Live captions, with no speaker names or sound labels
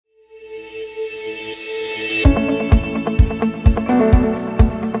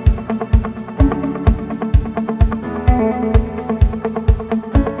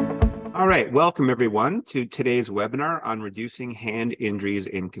Welcome everyone to today's webinar on reducing hand injuries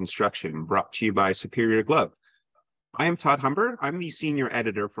in construction, brought to you by Superior Glove. I am Todd Humber. I'm the senior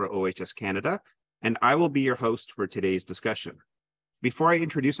editor for OHS Canada, and I will be your host for today's discussion. Before I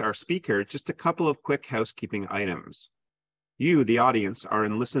introduce our speaker, just a couple of quick housekeeping items. You, the audience, are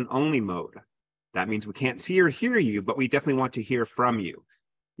in listen-only mode. That means we can't see or hear you, but we definitely want to hear from you.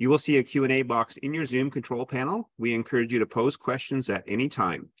 You will see a Q&A box in your Zoom control panel. We encourage you to pose questions at any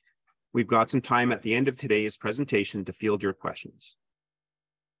time. We've got some time at the end of today's presentation to field your questions.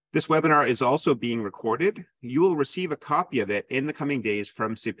 This webinar is also being recorded. You will receive a copy of it in the coming days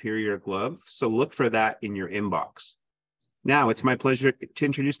from Superior Glove, so look for that in your inbox. Now, it's my pleasure to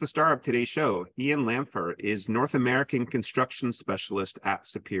introduce the star of today's show. Ian Lampher is North American Construction Specialist at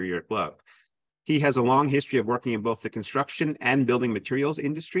Superior Glove. He has a long history of working in both the construction and building materials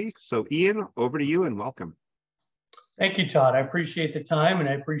industry. So Ian, over to you and welcome. Thank you, Todd. I appreciate the time and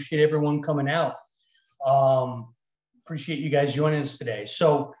I appreciate everyone coming out. Appreciate you guys joining us today.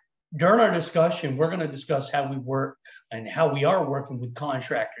 So during our discussion, we're going to discuss how we work and how we are working with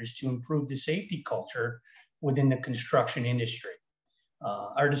contractors to improve the safety culture within the construction industry.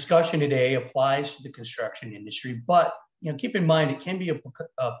 Our discussion today applies to the construction industry, but keep in mind it can be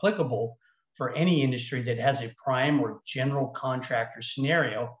applicable for any industry that has a prime or general contractor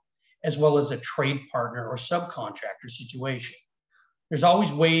scenario, as well as a trade partner or subcontractor situation. There's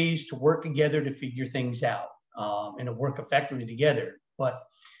always ways to work together to figure things out and to work effectively together. But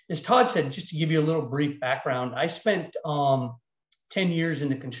as Todd said, just to give you a little brief background, I spent 10 years in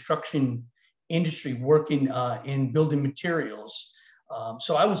the construction industry working in building materials.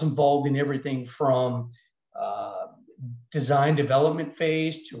 So I was involved in everything from design development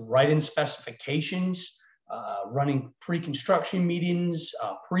phase to writing specifications, running pre-construction meetings,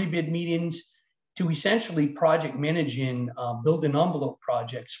 pre-bid meetings, to essentially project managing building envelope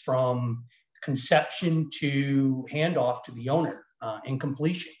projects from conception to handoff to the owner and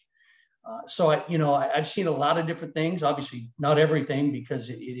completion. So I've seen a lot of different things. Obviously, not everything because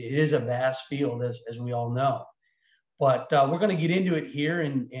it is a vast field, as we all know. But we're going to get into it here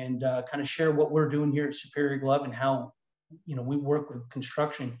and kind of share what we're doing here at Superior Glove and how we work with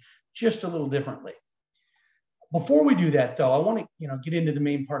construction just a little differently. Before we do that, though, I want to get into the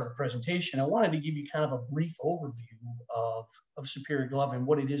main part of the presentation. I wanted to give you kind of a brief overview of Superior Glove and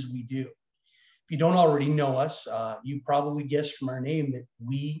what it is we do. If you don't already know us, you probably guessed from our name that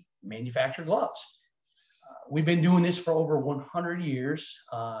we manufacture gloves. We've been doing this for over 100 years,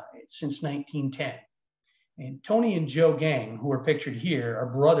 since 1910. And Tony and Joe Gang, who are pictured here,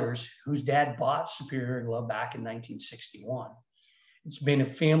 are brothers whose dad bought Superior Glove back in 1961. It's been a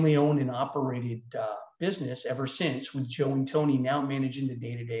family-owned and operated business ever since, with Joe and Tony now managing the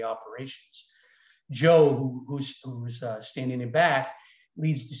day-to-day operations. Joe, who's standing in back,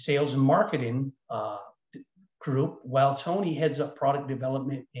 leads the sales and marketing group, while Tony heads up product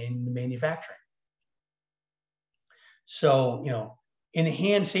development and manufacturing. So, in the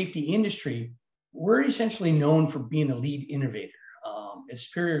hand safety industry, we're essentially known for being a lead innovator. At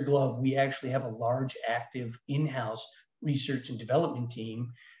Superior Glove, we actually have a large active in-house research and development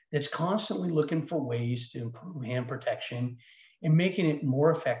team that's constantly looking for ways to improve hand protection and making it more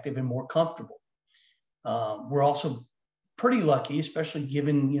effective and more comfortable. We're also pretty lucky, especially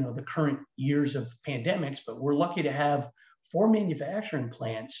given the current years of pandemics, but we're lucky to have 4 manufacturing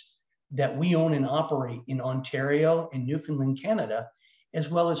plants that we own and operate in Ontario and Newfoundland, Canada, as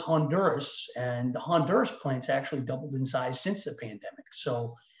well as Honduras. And the Honduras plants actually doubled in size since the pandemic.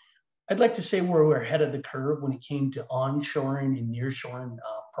 So I'd like to say we're ahead of the curve when it came to onshoring and nearshoring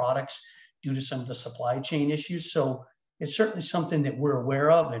products due to some of the supply chain issues. So it's certainly something that we're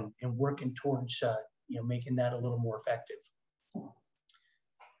aware of and working towards making that a little more effective.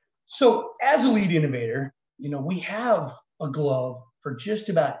 So as a lead innovator, we have a glove for just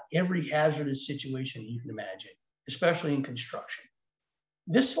about every hazardous situation you can imagine, especially in construction.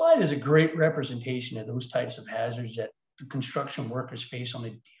 This slide is a great representation of those types of hazards that the construction workers face on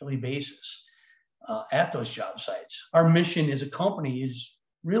a daily basis at those job sites. Our mission as a company is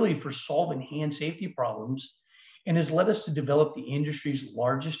really for solving hand safety problems and has led us to develop the industry's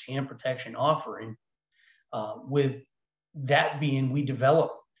largest hand protection offering. With that being, we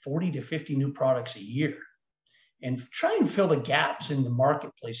develop 40 to 50 new products a year and try and fill the gaps in the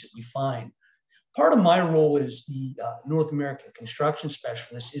marketplace that we find. Part of my role as the North American Construction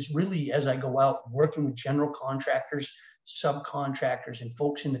Specialist is really, as I go out working with general contractors, subcontractors, and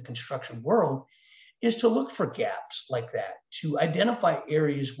folks in the construction world, is to look for gaps like that, to identify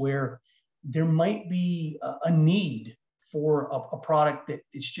areas where there might be a need for a product that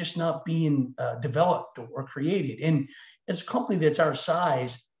is just not being developed or created. And as a company that's our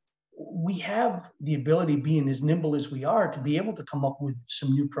size, we have the ability, being as nimble as we are, to be able to come up with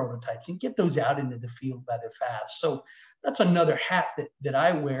some new prototypes and get those out into the field rather fast. So that's another hat that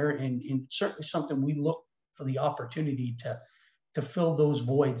I wear, and certainly something we look for the opportunity to fill those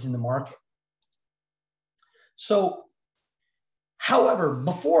voids in the market. So, however,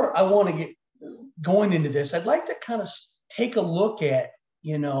 before I want to get going into this, I'd like to kind of take a look at,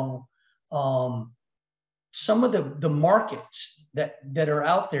 some of the markets that are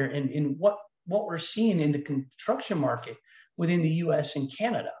out there, and what we're seeing in the construction market within the US and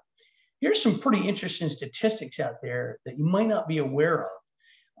Canada. Here's some pretty interesting statistics out there that you might not be aware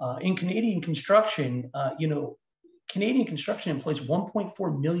of. In Canadian construction, Canadian construction employs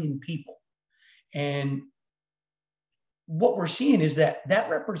 1.4 million people. And what we're seeing is that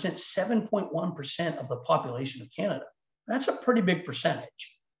represents 7.1% of the population of Canada. That's a pretty big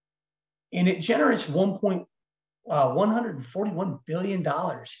percentage. And it generates $141 billion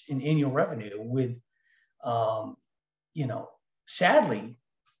in annual revenue with, sadly,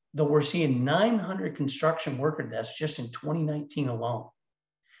 though we're seeing 900 construction worker deaths just in 2019 alone.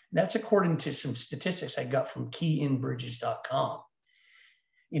 That's according to some statistics I got from keyinbridges.com.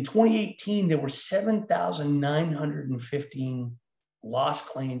 In 2018, there were 7,915 lost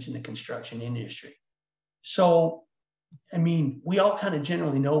claims in the construction industry. So, I mean, we all kind of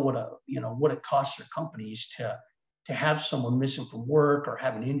generally know what it costs our companies to have someone missing from work or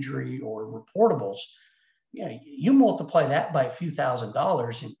have an injury or reportables. You multiply that by a few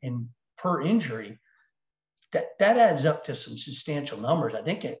 $1,000s in per injury, that adds up to some substantial numbers. I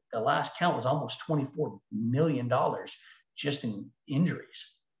think the last count was almost $24 million just in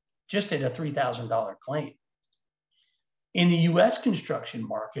injuries, just at a $3,000 claim. In the US construction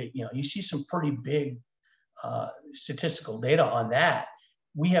market, you see some pretty big statistical data on that.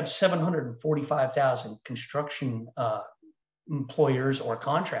 We have 745,000 construction employers or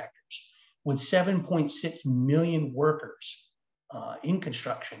contractors with 7.6 million workers in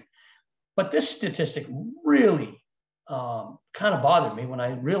construction. But this statistic really kind of bothered me when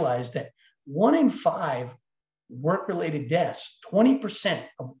I realized that 1 in 5 work-related deaths, 20%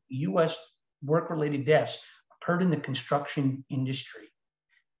 of US work-related deaths occurred in the construction industry.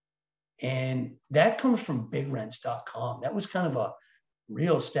 And that comes from bigrents.com. That was kind of a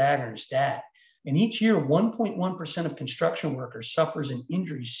real staggering stat. And each year, 1.1% of construction workers suffers an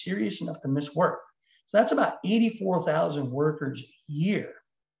injury serious enough to miss work. So that's about 84,000 workers a year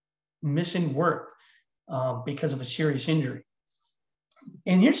missing work because of a serious injury.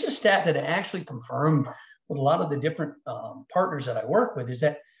 And here's a stat that I actually confirmed with a lot of the different partners that I work with, is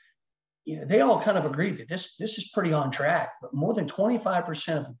that they all kind of agreed that this is pretty on track. But more than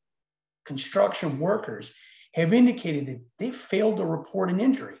 25% of construction workers have indicated that they failed to report an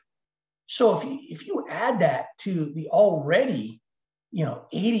injury. So if you add that to the already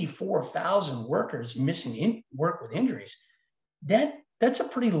 84,000 workers missing work with injuries, that's a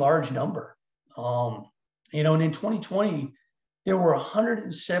pretty large number. And in 2020 there were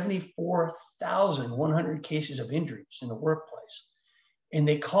 174,100 cases of injuries in the workplace, and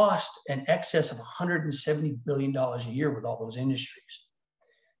they cost an excess of $170 billion a year with all those industries.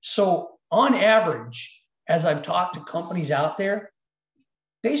 So on average, as I've talked to companies out there,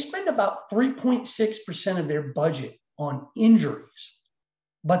 they spend about 3.6% of their budget on injuries,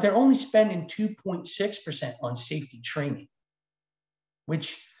 but they're only spending 2.6% on safety training,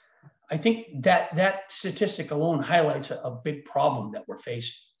 which I think that statistic alone highlights a big problem that we're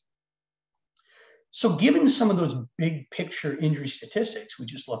facing. So given some of those big picture injury statistics we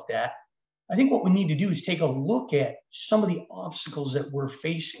just looked at, I think what we need to do is take a look at some of the obstacles that we're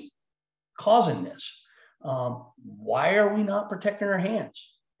facing causing this. Why are we not protecting our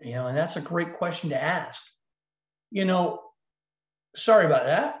hands? And that's a great question to ask. Sorry about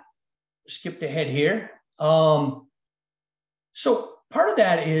that. Skipped ahead here. So part of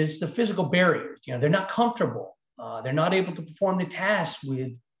that is the physical barriers. They're not comfortable. They're not able to perform the tasks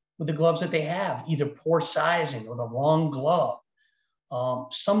with the gloves that they have, either poor sizing or the wrong glove.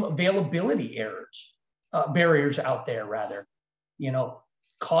 Some availability barriers out there, rather.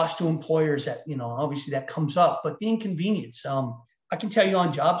 Cost to employers that, obviously that comes up, but the inconvenience. I can tell you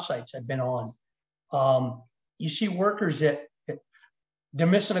on job sites I've been on, you see workers that they're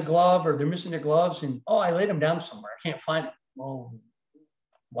missing a glove or they're missing their gloves, and, I laid them down somewhere. I can't find them. Well,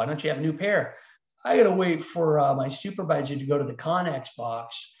 why don't you have a new pair? I got to wait for my supervisor to go to the Connex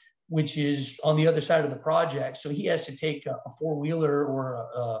box, which is on the other side of the project. So he has to take a four-wheeler or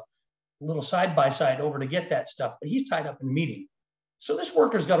a little side-by-side over to get that stuff, but he's tied up in a meeting. So this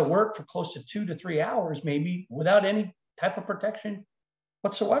worker's got to work for close to 2 to 3 hours, maybe, without any type of protection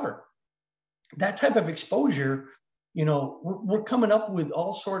whatsoever. That type of exposure we're coming up with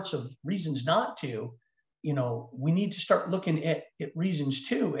all sorts of reasons not to. We need to start looking at reasons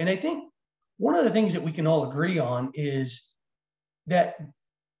too. And I think one of the things that we can all agree on is that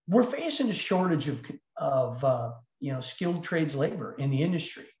we're facing a shortage of skilled trades labor in the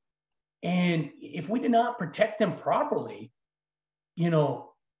industry. And if we do not protect them properly,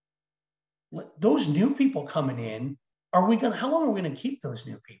 those new people coming in, how long are we going to keep those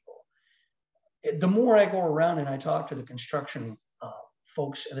new people? The more I go around and I talk to the construction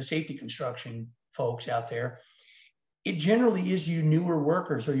folks, the safety construction folks out there, it generally is you newer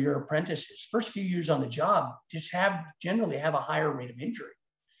workers or your apprentices. First few years on the job just generally have a higher rate of injury.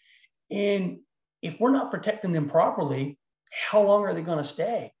 And if we're not protecting them properly, how long are they going to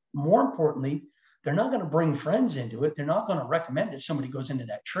stay? More importantly, they're not going to bring friends into it. They're not going to recommend that somebody goes into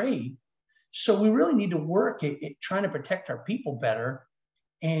that trade. So we really need to work at trying to protect our people better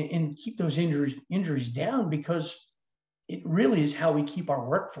and keep those injuries down, because it really is how we keep our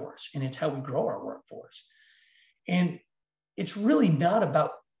workforce and it's how we grow our workforce. And it's really not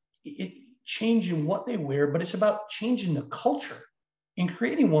about changing what they wear, but it's about changing the culture and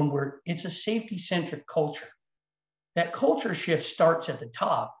creating one where it's a safety-centric culture. That culture shift starts at the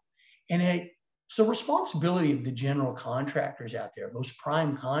top, and it's the responsibility of the general contractors out there, those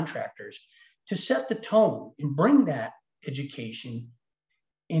prime contractors, to set the tone and bring that education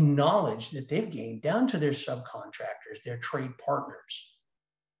and knowledge that they've gained down to their subcontractors, their trade partners.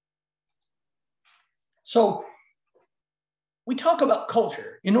 So we talk about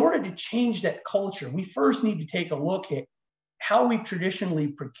culture. In order to change that culture, we first need to take a look at how we've traditionally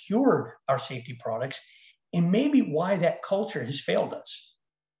procured our safety products and maybe why that culture has failed us.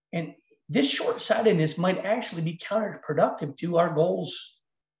 And this short-sightedness might actually be counterproductive to our goals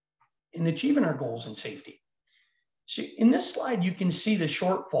in achieving our goals in safety. So in this slide, you can see the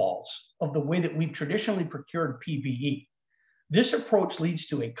shortfalls of the way that we've traditionally procured PPE. This approach leads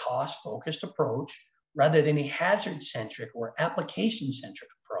to a cost-focused approach rather than a hazard-centric or application-centric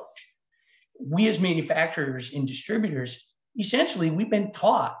approach. We as manufacturers and distributors, essentially, we've been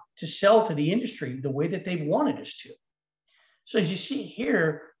taught to sell to the industry the way that they've wanted us to. So as you see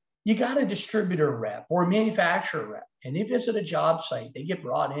here, you got a distributor rep or a manufacturer rep, and they visit a job site, they get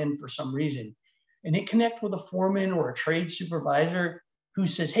brought in for some reason, and they connect with a foreman or a trade supervisor who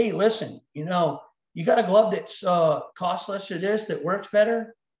says, hey, listen, you got a glove that's costs less than this, that works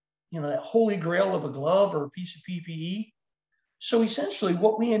better, that holy grail of a glove or a piece of PPE. So essentially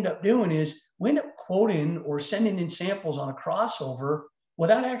what we end up doing is we end up quoting or sending in samples on a crossover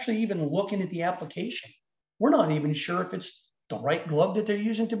without actually even looking at the application. We're not even sure if it's the right glove that they're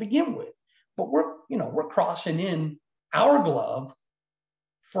using to begin with, but we're crossing in our glove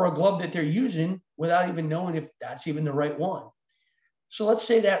for a glove that they're using without even knowing if that's even the right one. So let's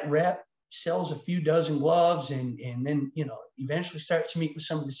say that rep sells a few dozen gloves and then, eventually starts to meet with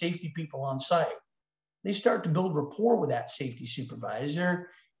some of the safety people on site. They start to build rapport with that safety supervisor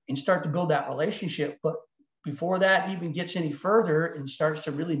and start to build that relationship. But before that even gets any further and starts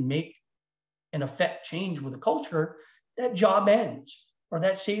to really make an effect change with the culture, that job ends, or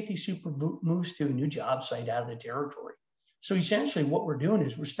that safety super moves to a new job site out of the territory. So essentially what we're doing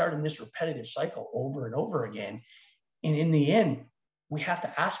is we're starting this repetitive cycle over and over again. And in the end, we have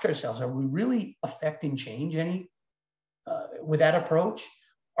to ask ourselves, are we really affecting change with that approach?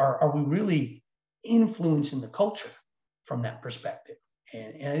 Or are we really influencing the culture from that perspective?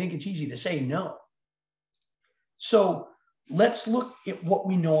 And I think it's easy to say no. So let's look at what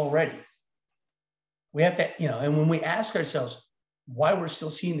we know already. We have to, and when we ask ourselves why we're still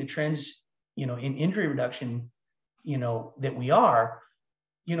seeing the trends, in injury reduction, that we are,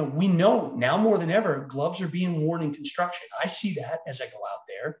 we know now more than ever, gloves are being worn in construction. I see that as I go out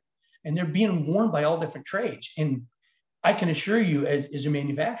there, and they're being worn by all different trades. And I can assure you, as a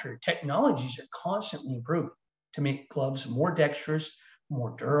manufacturer, technologies are constantly improving to make gloves more dexterous,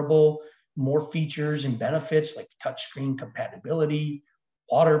 more durable, more features and benefits like touchscreen compatibility,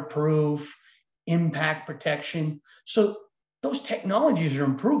 waterproof, impact protection. So those technologies are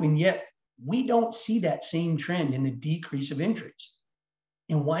improving, yet we don't see that same trend in the decrease of injuries.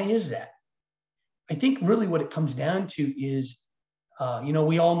 And why is that? I think really what it comes down to is,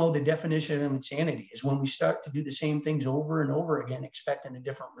 we all know the definition of insanity is when we start to do the same things over and over again, expecting a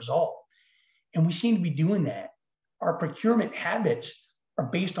different result. And we seem to be doing that. Our procurement habits are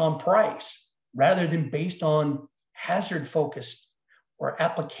based on price rather than based on hazard focus or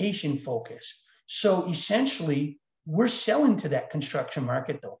application focus. So essentially, we're selling to that construction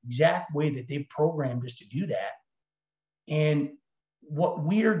market the exact way that they've programmed us to do that. And what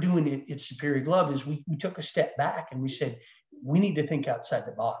we are doing at Superior Glove is we took a step back and we said, we need to think outside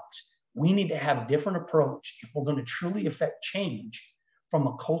the box. we need to have a different approach if we're going to truly affect change from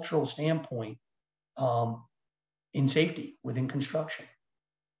a cultural standpoint in safety within construction.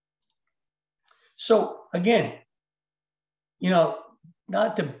 So again,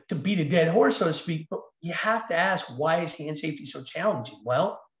 not to beat a dead horse, so to speak, but you have to ask, why is hand safety so challenging?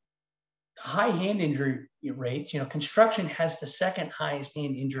 Well, the high hand injury rates, construction has the second highest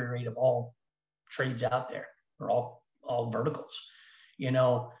hand injury rate of all trades out there, or all verticals,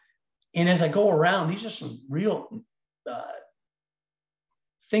 And as I go around, these are some real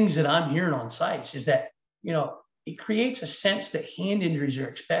things that I'm hearing on sites, is that, it creates a sense that hand injuries are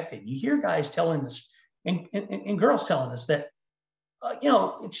expected. You hear guys telling us, and girls telling us that,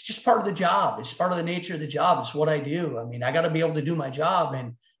 it's just part of the job. It's part of the nature of the job. It's what I do. I mean, I got to be able to do my job,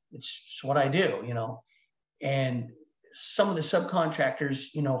 and it's what I do, And some of the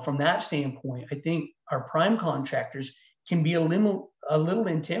subcontractors, from that standpoint, I think our prime contractors can be a little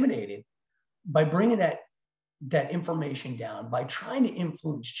intimidated by bringing that information down, by trying to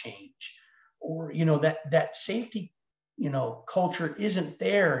influence change, or that safety culture isn't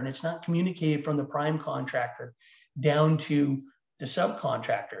there, and it's not communicated from the prime contractor down to the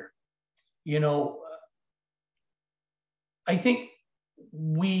subcontractor. I think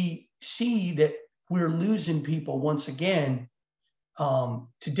we see that we're losing people once again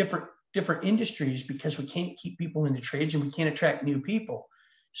to different industries, because we can't keep people into trades and we can't attract new people.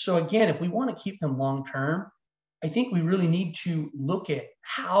 So again, if we want to keep them long term, I think we really need to look at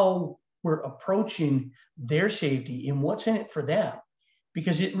how we're approaching their safety and what's in it for them,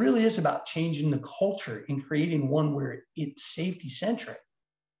 because it really is about changing the culture and creating one where it's safety centric.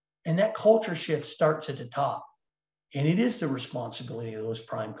 And that culture shift starts at the top. And it is the responsibility of those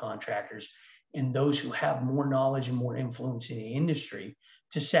prime contractors and those who have more knowledge and more influence in the industry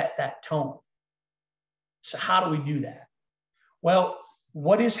to set that tone. So how do we do that? Well,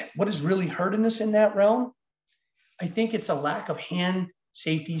 what is really hurting us in that realm? I think it's a lack of hand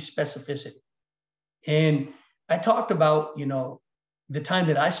safety specificity. And I talked about, the time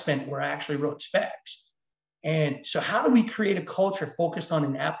that I spent where I actually wrote specs. And so how do we create a culture focused on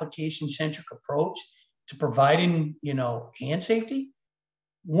an application-centric approach to providing, hand safety?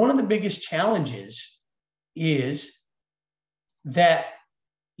 One of the biggest challenges is that,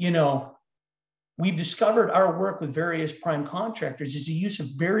 we've discovered our work with various prime contractors is the use of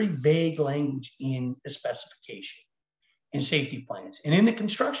very vague language in the specification and safety plans. And in the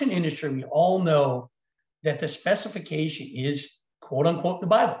construction industry, we all know that the specification is, quote unquote, the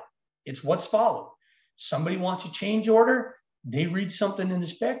Bible. It's what's followed. Somebody wants a change order, they read something in the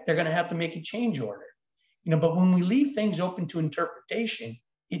spec, they're going to have to make a change order. But when we leave things open to interpretation,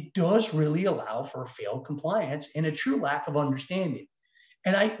 it does really allow for failed compliance and a true lack of understanding.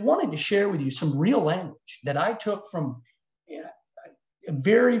 And I wanted to share with you some real language that I took from a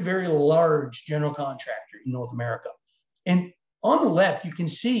very, very large general contractor in North America. And on the left, you can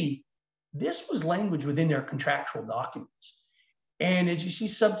see this was language within their contractual documents. And as you see,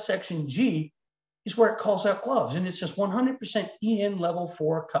 subsection G is where it calls out gloves. And it says 100% EN level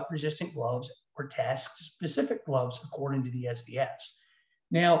 4 cut resistant gloves or task-specific gloves according to the SDS.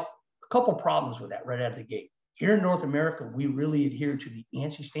 Now, a couple problems with that right out of the gate. Here in North America, we really adhere to the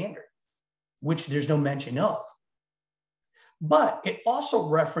ANSI standard, which there's no mention of. But it also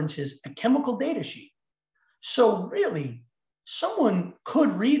references a chemical data sheet. So really, someone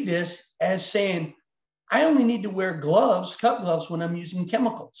could read this as saying, I only need to wear gloves, cut gloves, when I'm using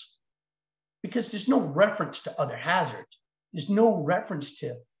chemicals, because there's no reference to other hazards. There's no reference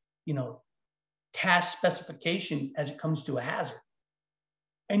to, task specification as it comes to a hazard.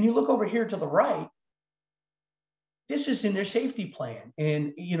 And you look over here to the right, this is in their safety plan.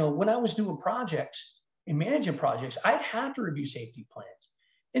 And, when I was doing projects and managing projects, I'd have to review safety plans.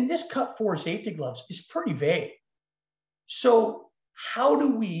 And this cut 4 safety gloves is pretty vague. So how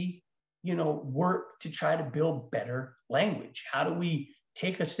do we, work to try to build better language? How do we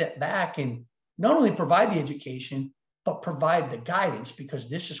take a step back and not only provide the education, but provide the guidance, because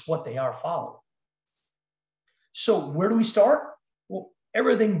this is what they are following? So where do we start? Well,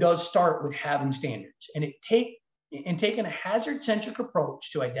 everything does start with having standards, and taking a hazard-centric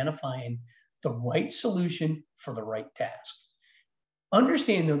approach to identifying the right solution for the right task.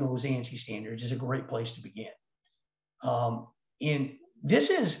 Understanding those ANSI standards is a great place to begin. And this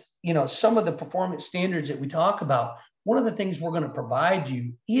is, some of the performance standards that we talk about. One of the things we're going to provide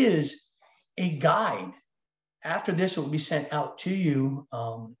you is a guide. After this, it will be sent out to you,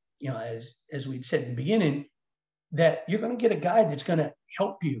 as we'd said in the beginning, that you're going to get a guide that's going to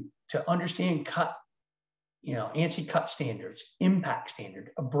help you to understand ANSI cut standards, impact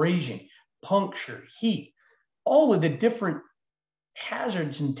standard, abrasion, puncture, heat, all of the different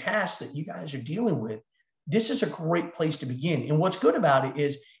hazards and tasks that you guys are dealing with, this is a great place to begin. And what's good about it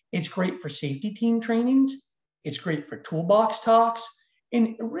is it's great for safety team trainings. It's great for toolbox talks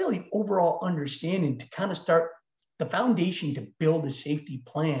and really overall understanding to kind of start the foundation to build a safety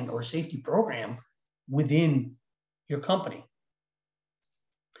plan or a safety program within your company.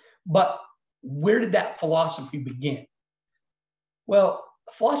 But where did that philosophy begin? Well,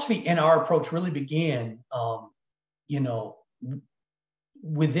 philosophy and our approach really began,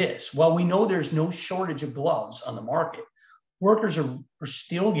 with this. While we know there's no shortage of gloves on the market, workers are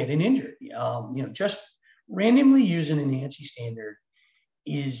still getting injured. Just randomly using an ANSI standard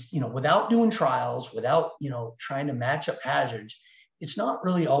is, without doing trials, without, trying to match up hazards, it's not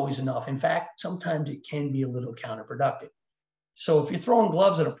really always enough. In fact, sometimes it can be a little counterproductive. So if you're throwing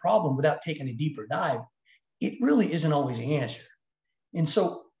gloves at a problem without taking a deeper dive, it really isn't always the answer. And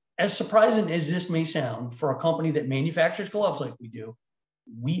so, as surprising as this may sound for a company that manufactures gloves like we do,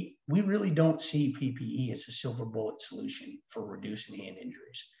 we really don't see PPE as a silver bullet solution for reducing hand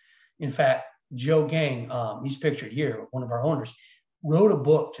injuries. In fact, Joe Gang, he's pictured here, one of our owners, wrote a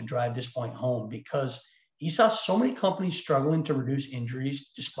book to drive this point home because he saw so many companies struggling to reduce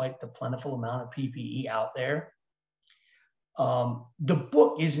injuries despite the plentiful amount of PPE out there. The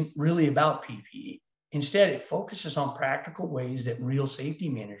book isn't really about PPE. Instead, it focuses on practical ways that real safety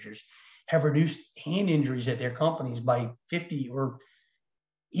managers have reduced hand injuries at their companies by 50 or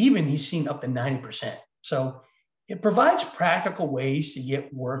even he's seen up to 90%. So it provides practical ways to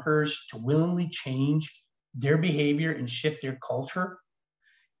get workers to willingly change their behavior and shift their culture.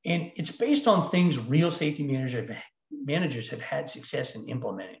 And it's based on things real safety managers have had success in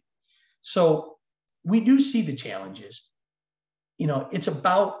implementing. So we do see the challenges. It's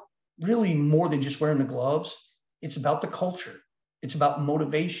about really more than just wearing the gloves. It's about the culture. It's about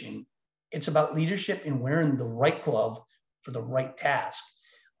motivation. It's about leadership and wearing the right glove for the right task.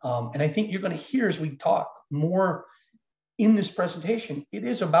 And I think you're going to hear as we talk more in this presentation, it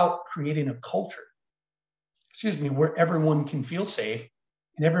is about creating a culture, where everyone can feel safe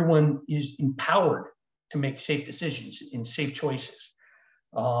and everyone is empowered to make safe decisions and safe choices.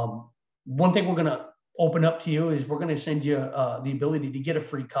 One thing we're going to open up to you is we're going to send you the ability to get a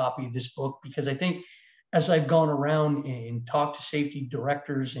free copy of this book, because I think as I've gone around and talked to safety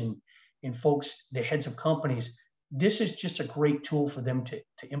directors and folks, the heads of companies, this is just a great tool for them to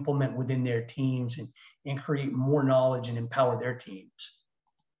implement within their teams and create more knowledge and empower their teams.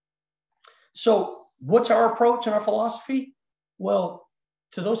 So what's our approach and our philosophy? Well,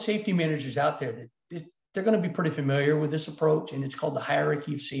 to those safety managers out there, they're going to be pretty familiar with this approach, and it's called the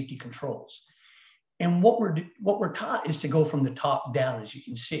hierarchy of safety controls. And what we're taught is to go from the top down, as you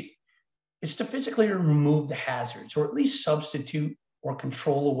can see. It's to physically remove the hazards, or at least substitute or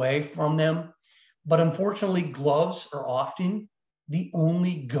control away from them. But unfortunately, gloves are often the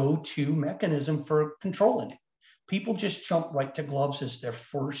only go-to mechanism for controlling it. People just jump right to gloves as their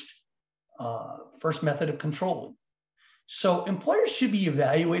first method of controlling. So employers should be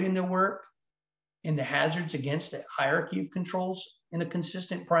evaluating their work and the hazards against that hierarchy of controls in a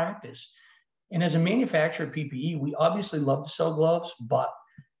consistent practice. And as a manufacturer of PPE, we obviously love to sell gloves, but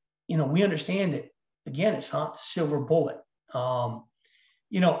we understand that, again, it's not the silver bullet.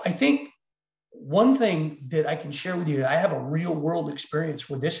 I think one thing that I can share with you, I have a real world experience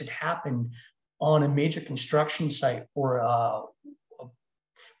where this had happened on a major construction site for a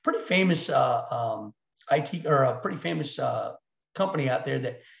pretty famous IT or a pretty famous company out there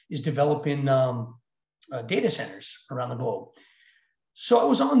that is developing data centers around the globe. So I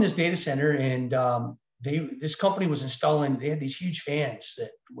was on this data center, and this company was installing, they had these huge fans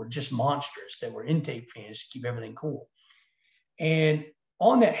that were just monstrous, that were intake fans to keep everything cool. And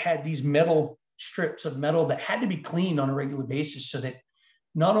on that had these metal strips of metal that had to be cleaned on a regular basis, so that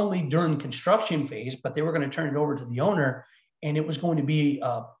not only during the construction phase, but they were going to turn it over to the owner, and it was going to be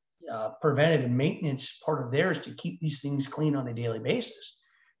preventative maintenance part of theirs to keep these things clean on a daily basis,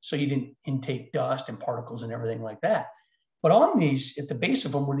 so you didn't intake dust and particles and everything like that. But on these, at the base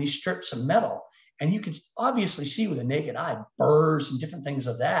of them, were these strips of metal, and you could obviously see with the naked eye burrs and different things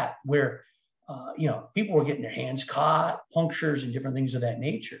of that, where people were getting their hands caught, punctures, and different things of that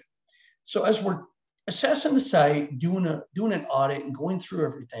nature. So as we're assessing the site, doing an audit and going through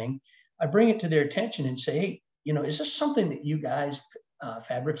everything, I bring it to their attention and say, hey, is this something that you guys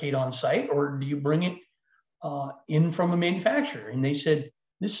fabricate on site, or do you bring it in from a manufacturer? And they said,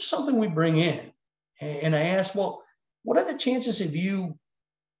 this is something we bring in. And I asked, well, what are the chances of you,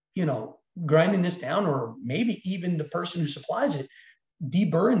 grinding this down, or maybe even the person who supplies it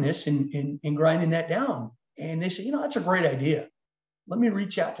deburring this and grinding that down? And they said, that's a great idea. Let me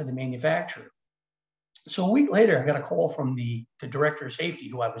reach out to the manufacturer. So a week later, I got a call from the director of safety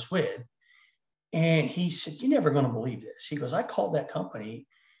who I was with. And he said, "You're never going to believe this." He goes, "I called that company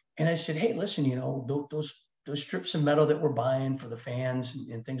and I said, hey, listen, those strips of metal that we're buying for the fans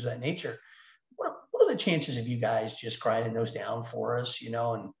and things of that nature, what are the chances of you guys just grinding those down for us,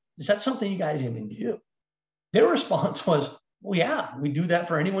 and is that something you guys even do?" Their response was, "Well, yeah, we do that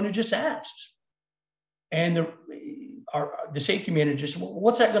for anyone who just asks." And the safety manager said, "Well,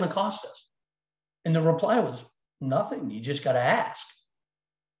 what's that going to cost us?" And the reply was, "Nothing. You just got to ask."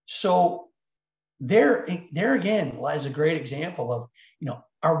 So there again lies a great example of,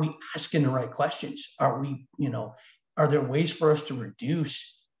 are we asking the right questions? Are we, are there ways for us to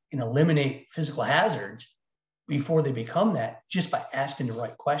reduce and eliminate physical hazards before they become that, just by asking the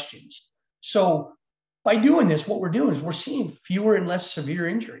right questions? So by doing this, what we're doing is we're seeing fewer and less severe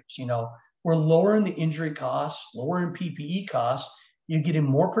injuries. We're lowering the injury costs, lowering PPE costs. You're getting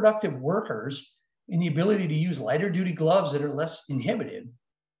more productive workers and the ability to use lighter duty gloves that are less inhibited.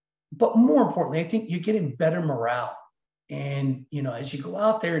 But more importantly, I think you're getting better morale. And, as you go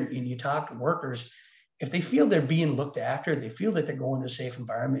out there and you talk to workers, if they feel they're being looked after, they feel that they're going to a safe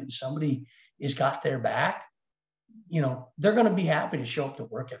environment and somebody has got their back, they're going to be happy to show up to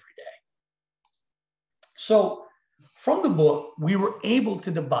work every day. So from the book, we were able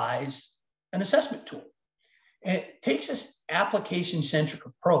to devise an assessment tool. And it takes this application-centric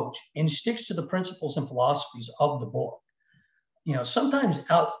approach and sticks to the principles and philosophies of the book. Sometimes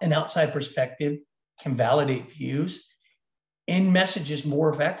an outside perspective can validate views and messages more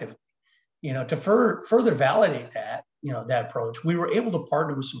effectively. To further validate that, that approach, we were able to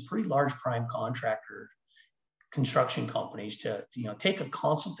partner with some pretty large prime contractor construction companies to, take a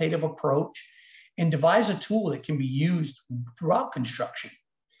consultative approach and devise a tool that can be used throughout construction.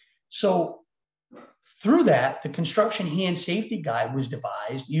 So through that, the construction hand safety guide was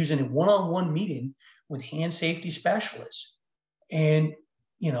devised using a one-on-one meeting with hand safety specialists. And,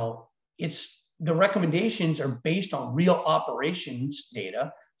 the recommendations are based on real operations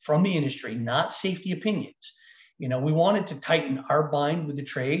data from the industry, not safety opinions. We wanted to tighten our bind with the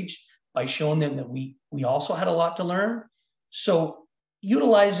trades by showing them that we also had a lot to learn. So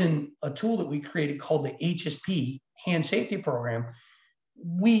utilizing a tool that we created called the HSP Hand Safety Program,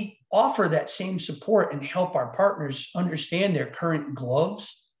 we offer that same support and help our partners understand their current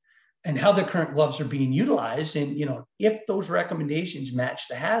gloves and how the current gloves are being utilized. And, if those recommendations match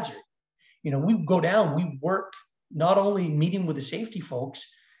the hazard, we go down, we work not only meeting with the safety folks,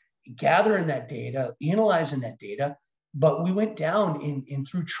 gathering that data, analyzing that data, but we went down in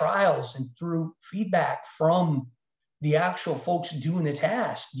through trials and through feedback from the actual folks doing the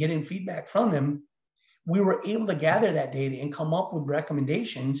task, getting feedback from them. We were able to gather that data and come up with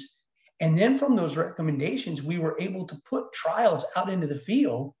recommendations. And then from those recommendations, we were able to put trials out into the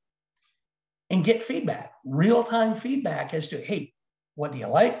field and get feedback, real-time feedback as to, hey, what do you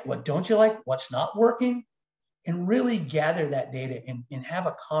like? What don't you like? What's not working? And really gather that data and have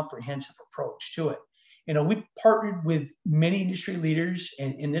a comprehensive approach to it. We partnered with many industry leaders,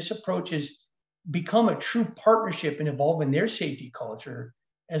 and this approach has become a true partnership in evolving their safety culture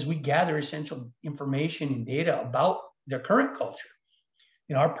as we gather essential information and data about their current culture.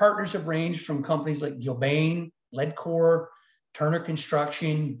 Our partners have ranged from companies like Gilbane, Leadcore, Turner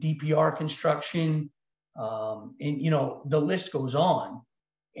Construction, DPR Construction, and the list goes on.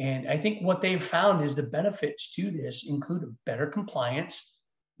 And I think what they've found is the benefits to this include a better compliance,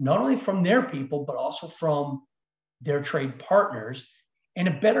 not only from their people, but also from their trade partners, and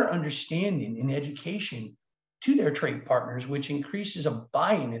a better understanding and education to their trade partners, which increases a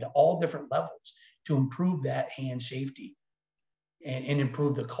buy-in at all different levels to improve that hand safety and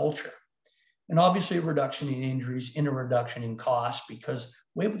improve the culture. And obviously a reduction in injuries and a reduction in costs because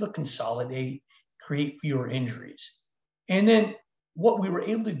we're able to consolidate, create fewer injuries. And then what we were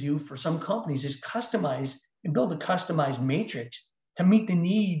able to do for some companies is customize and build a customized matrix to meet the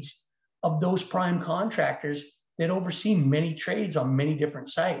needs of those prime contractors that oversee many trades on many different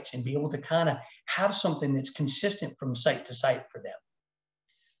sites and be able to kind of have something that's consistent from site to site for them.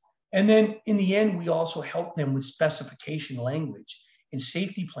 And then in the end, we also help them with specification language and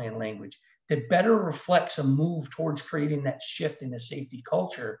safety plan language that better reflects a move towards creating that shift in the safety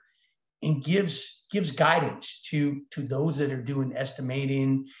culture and gives guidance to those that are doing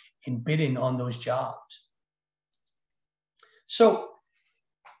estimating and bidding on those jobs. So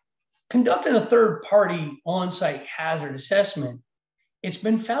conducting a third-party on-site hazard assessment, it's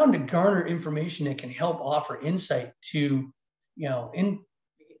been found to garner information that can help offer insight to,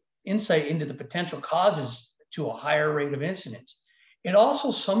 insight into the potential causes to a higher rate of incidents. It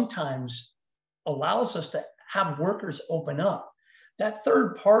also sometimes allows us to have workers open up. That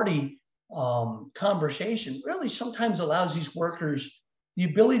third party conversation really sometimes allows these workers the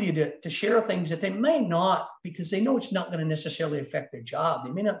ability to share things that they may not, because they know it's not going to necessarily affect their job.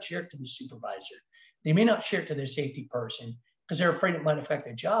 They may not share it to the supervisor. They may not share it to their safety person because they're afraid it might affect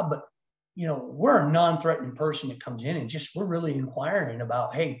their job. But, you know, we're a non-threatening person that comes in and just, we're really inquiring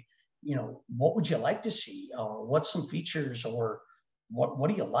about, hey, you know, what would you like to see? Or what's some features, or what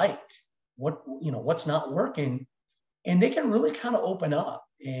do you like? What, you know, what's not working? And they can really kind of open up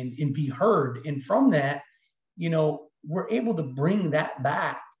and be heard. And from that, you know, we're able to bring that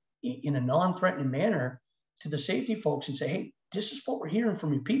back in a non-threatening manner to the safety folks and say, hey, this is what we're hearing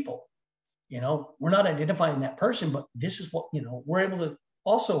from your people. You know, we're not identifying that person, but this is what, you know, we're able to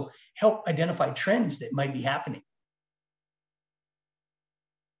also help identify trends that might be happening.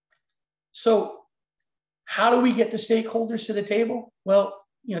 So how do we get the stakeholders to the table? Well,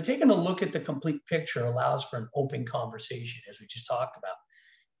 you know, taking a look at the complete picture allows for an open conversation, as we just talked about.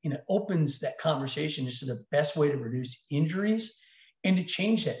 And it opens that conversation as to the best way to reduce injuries and to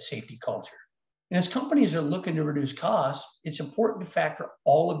change that safety culture. And as companies are looking to reduce costs, it's important to factor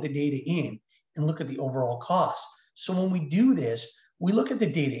all of the data in and look at the overall cost. So when we do this, we look at the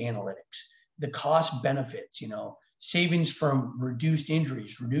data analytics, the cost benefits, you know, savings from reduced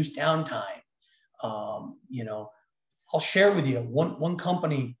injuries, reduced downtime. You know, I'll share with you, one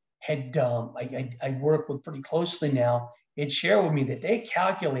company had, I work with pretty closely now, it shared with me that they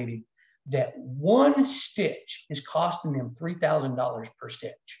calculated that one stitch is costing them $3,000 per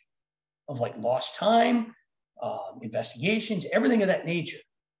stitch of like lost time, investigations, everything of that nature.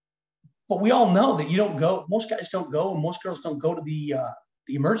 But we all know that you don't go, most guys don't go, and most girls don't go to the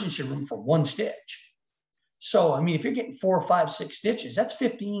emergency room for one stitch. So, I mean, if you're getting 4 or 5, 6 stitches, that's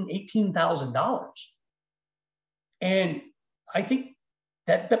 $15,000, $18,000. And I think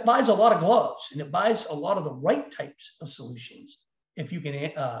that buys a lot of gloves, and it buys a lot of the right types of solutions if you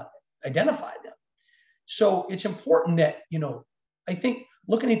can identify them. So it's important that, you know, I think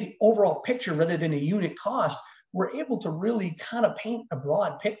looking at the overall picture rather than a unit cost, we're able to really kind of paint a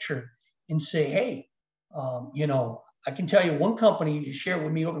broad picture and say, hey, you know, I can tell you one company shared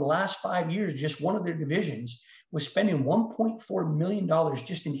with me over the last 5 years, just one of their divisions was spending $1.4 million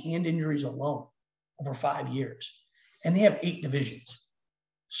just in hand injuries alone over 5 years. And they have 8 divisions.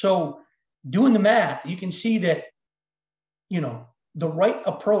 So doing the math, you can see that, you know, the right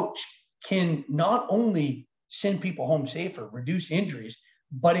approach can not only send people home safer, reduce injuries,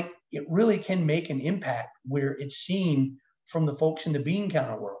 but it really can make an impact where it's seen from the folks in the bean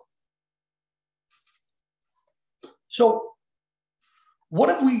counter world. So what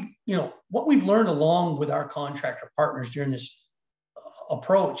have we, you know, what we've learned along with our contractor partners during this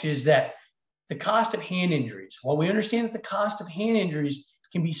approach is that the cost of hand injuries, while we understand that the cost of hand injuries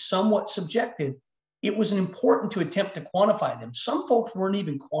can be somewhat subjective, it was important to attempt to quantify them. Some folks weren't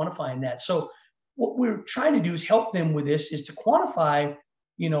even quantifying that. So what we're trying to do is help them with this, is to quantify,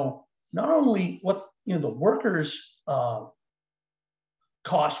 you know, not only what, you know, the workers'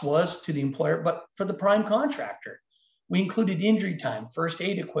 cost was to the employer, but for the prime contractor. We included injury time, first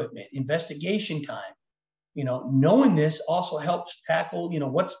aid equipment, investigation time. You know, knowing this also helps tackle, you know,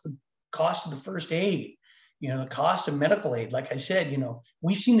 what's the cost of the first aid, you know, the cost of medical aid. Like I said, you know,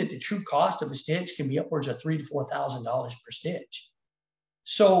 we've seen that the true cost of a stitch can be upwards of $3,000 to $4,000 per stitch.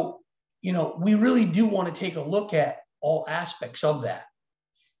 So, you know, we really do want to take a look at all aspects of that,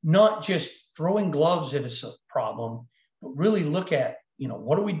 not just throwing gloves at a problem, but really look at, you know,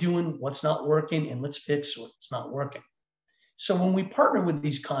 what are we doing, what's not working, and let's fix what's not working. So when we partner with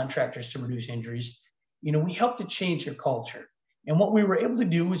these contractors to reduce injuries, you know, we help to change their culture. And what we were able to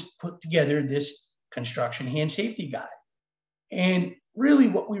do was put together this construction hand safety guide. And really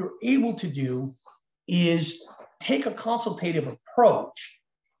what we were able to do is take a consultative approach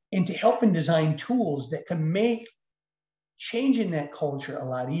and to help and design tools that can make changing that culture a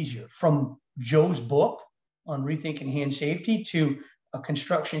lot easier. From Joe's book on rethinking hand safety to a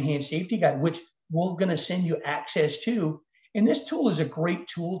construction hand safety guide, which we're going to send you access to. And this tool is a great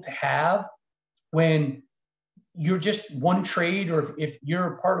tool to have when you're just one trade, or if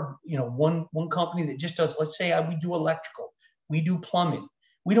you're a part of, you know, one company that just does, let's say we do electrical, we do plumbing.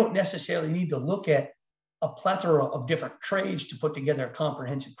 We don't necessarily need to look at a plethora of different trades to put together a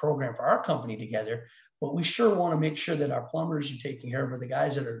comprehensive program for our company together, but we sure want to make sure that our plumbers are taken care of, or the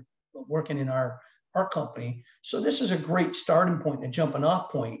guys that are working in our company. So this is a great starting point, a jumping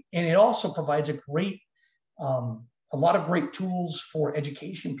off point. And it also provides a great, a lot of great tools for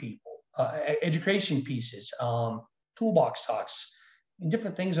education people, education pieces, toolbox talks, and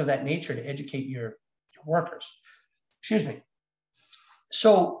different things of that nature to educate your workers. Excuse me.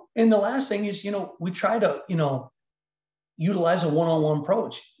 So, and the last thing is, you know, we try to, you know, utilize a one-on-one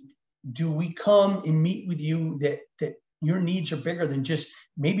approach. do we come and meet with you that your needs are bigger than just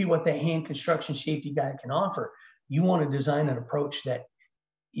maybe what the hand construction safety guide can offer? You want to design an approach that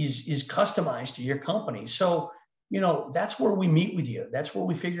is customized to your company. So, that's where we meet with you. That's where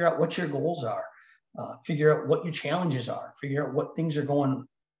we figure out what your goals are, figure out what your challenges are, figure out what things are going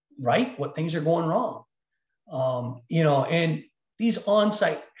right, what things are going wrong. And these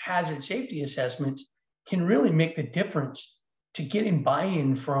on-site hazard safety assessments can really make the difference to getting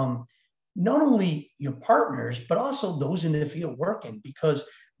buy-in from not only your partners, but also those in the field working, because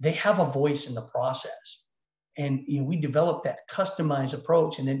they have a voice in the process. And we develop that customized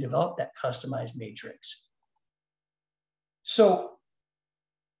approach and then develop that customized matrix. So,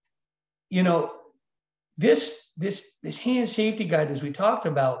 this hand safety guide, as we talked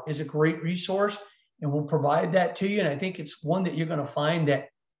about, is a great resource, and we'll provide that to you. And I think it's one that you're going to find that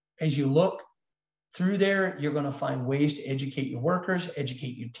as you look through there, you're going to find ways to educate your workers,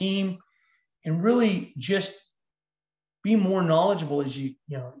 educate your team, and really just be more knowledgeable as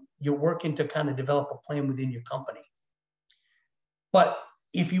you're working to kind of develop a plan within your company. But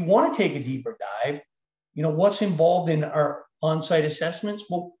if you want to take a deeper dive, what's involved in our on-site assessments?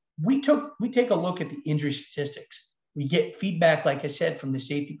 Well, we take a look at the injury statistics. We get feedback, like I said, from the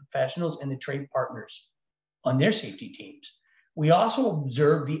safety professionals and the trade partners on their safety teams. We also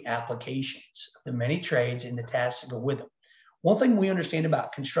observe the applications of the many trades and the tasks that go with them. One thing we understand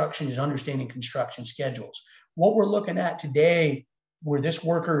about construction is understanding construction schedules. What we're looking at today, where this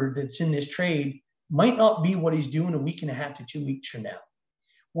worker that's in this trade might not be what he's doing a week and a half to 2 weeks from now,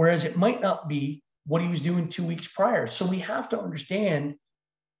 whereas it might not be what he was doing 2 weeks prior. So we have to understand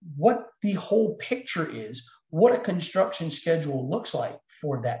what the whole picture is, what a construction schedule looks like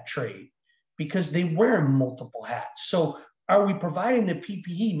for that trade, because they wear multiple hats. So are we providing the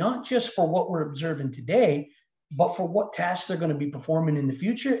PPE not just for what we're observing today, but for what tasks they're going to be performing in the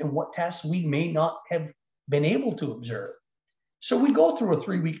future and what tasks we may not have been able to observe? So we go through a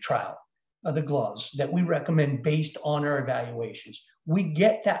 3-week trial of the gloves that we recommend based on our evaluations. We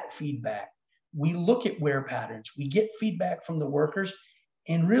get that feedback. We look at wear patterns. We get feedback from the workers.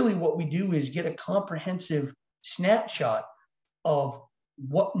 And really what we do is get a comprehensive snapshot of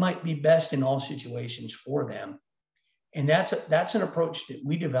what might be best in all situations for them. And that's an approach that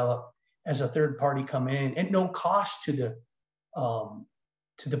we develop as a third party come in at no cost to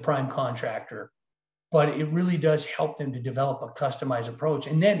the prime contractor, but it really does help them to develop a customized approach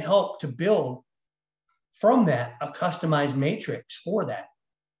and then help to build from that a customized matrix for that.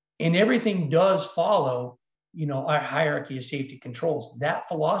 And everything does follow, our hierarchy of safety controls. That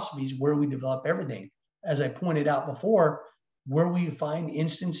philosophy is where we develop everything. As I pointed out before, where we find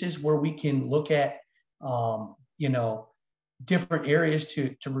instances where we can look at, different areas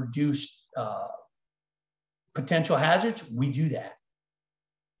to reduce potential hazards, we do that.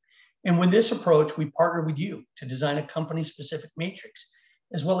 And with this approach, we partner with you to design a company-specific matrix,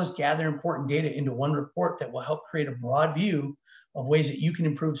 as well as gather important data into one report that will help create a broad view of ways that you can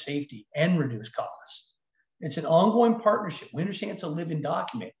improve safety and reduce costs. It's an ongoing partnership. We understand it's a living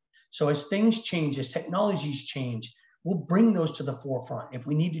document. So as things change, as technologies change, we'll bring those to the forefront. If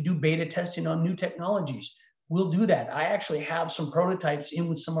we need to do beta testing on new technologies, we'll do that. I actually have some prototypes in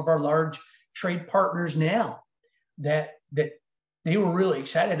with some of our large trade partners now that they were really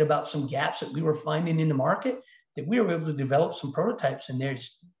excited about some gaps that we were finding in the market, that we were able to develop some prototypes, and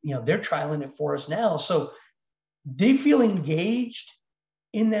they're trialing it for us now. So they feel engaged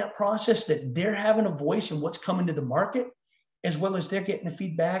in that process, that they're having a voice in what's coming to the market, as well as they're getting the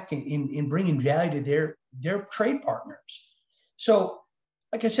feedback and bringing value to their trade partners. So,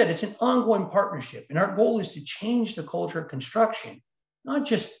 like I said, it's an ongoing partnership, and our goal is to change the culture of construction, not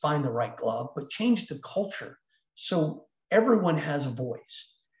just find the right glove, but change the culture so everyone has a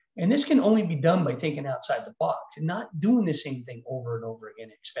voice. And this can only be done by thinking outside the box and not doing the same thing over and over again,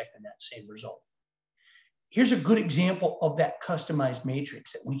 expecting that same result. Here's a good example of that customized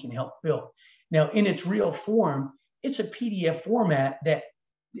matrix that we can help build. Now, in its real form, it's a PDF format that,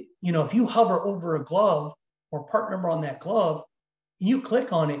 if you hover over a glove or part number on that glove, and you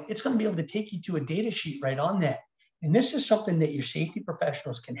click on it, it's going to be able to take you to a data sheet right on that. And this is something that your safety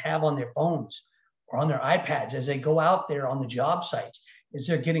professionals can have on their phones or on their iPads as they go out there on the job sites, as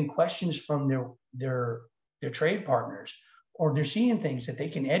they're getting questions from their trade partners, or they're seeing things that they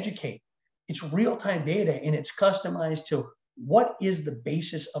can educate. It's real-time data, and it's customized to what is the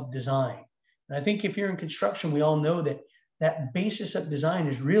basis of design. And I think if you're in construction, we all know that basis of design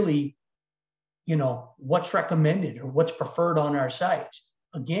is really, what's recommended or what's preferred on our sites.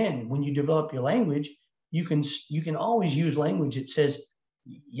 Again, when you develop your language, you can always use language that says,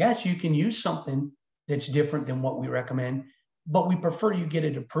 yes, you can use something that's different than what we recommend, but we prefer you get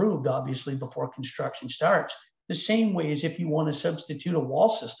it approved, obviously, before construction starts. The same way as if you want to substitute a wall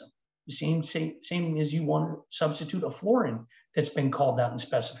system, the same as you want to substitute a flooring that's been called out in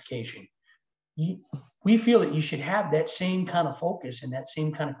specification. We feel that you should have that same kind of focus and that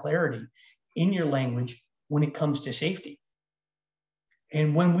same kind of clarity in your language when it comes to safety.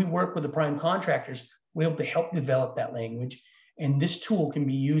 And when we work with the prime contractors, we're able to help develop that language. And this tool can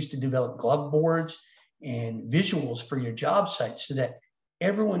be used to develop glove boards and visuals for your job site so that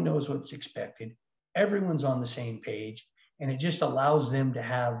everyone knows what's expected, everyone's on the same page, and it just allows them to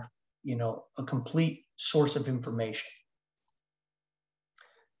have, you know, a complete source of information.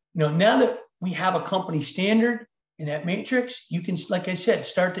 You know, now that we have a company standard in that matrix, you can, like I said,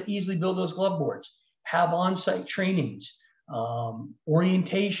 start to easily build those glove boards, have on-site trainings,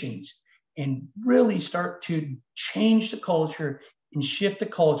 orientations, and really start to change the culture and shift the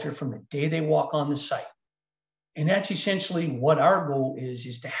culture from the day they walk on the site. And that's essentially what our goal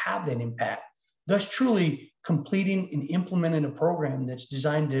is to have that impact, thus truly completing and implementing a program that's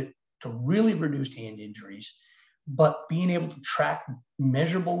designed to really reduce hand injuries, but being able to track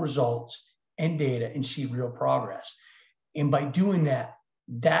measurable results and data and see real progress. And by doing that,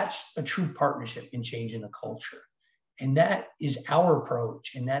 that's a true partnership in changing the culture. And that is our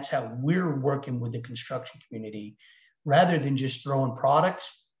approach. And that's how we're working with the construction community. Rather than just throwing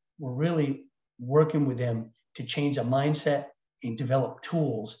products, we're really working with them to change a mindset and develop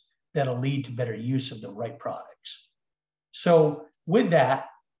tools that'll lead to better use of the right products. So with that,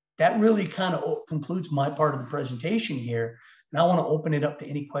 that really kind of concludes my part of the presentation here. And I want to open it up to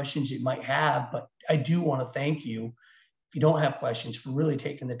any questions you might have, but I do want to thank you, if you don't have questions, for really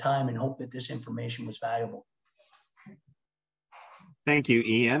taking the time, and hope that this information was valuable. Thank you,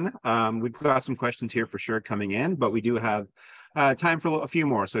 Ian. We've got some questions here for sure coming in, but we do have time for a few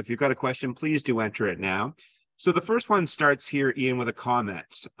more. So if you've got a question, please do enter it now. So the first one starts here, Ian, with a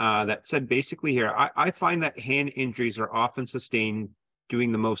comment that said basically here, I find that hand injuries are often sustained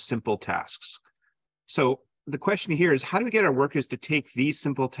doing the most simple tasks. So the question here is, how do we get our workers to take these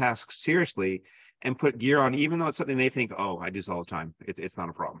simple tasks seriously and put gear on, even though it's something they think, oh, I do this all the time. It's not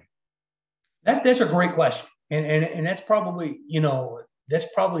a problem. That's a great question. And that's probably, you know, that's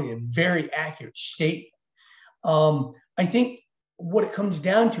probably a very accurate statement. I think what it comes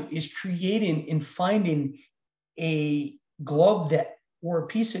down to is creating and finding a glove that, or a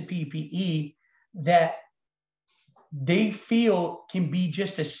piece of PPE that they feel can be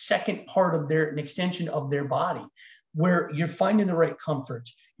just a second part of an extension of their body, where you're finding the right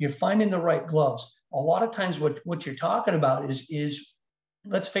comforts, you're finding the right gloves. A lot of times what you're talking about is,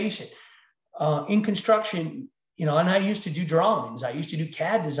 let's face it, in construction, you know, and I used to do drawings, I used to do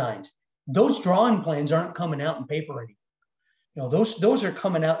CAD designs. Those drawing plans aren't coming out in paper anymore. You know, those are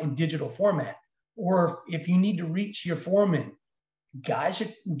coming out in digital format. Or if you need to reach your foreman, guys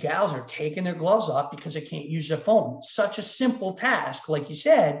and gals are taking their gloves off because they can't use their phone. Such a simple task, like you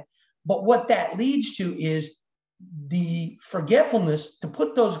said, but what that leads to is the forgetfulness to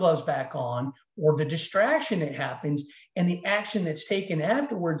put those gloves back on, or the distraction that happens and the action that's taken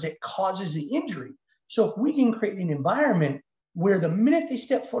afterwards that causes the injury. So if we can create an environment where the minute they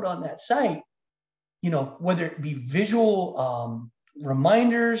step foot on that site, you know, whether it be visual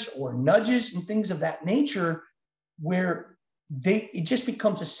reminders or nudges and things of that nature, where it just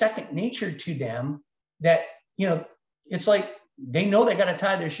becomes a second nature to them, that, you know, it's like they know they got to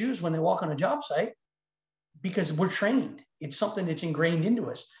tie their shoes when they walk on a job site because we're trained. It's something that's ingrained into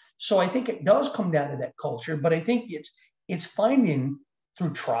us. So I think it does come down to that culture, but I think it's finding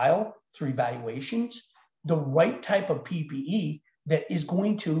through trial, through evaluations, the right type of PPE that is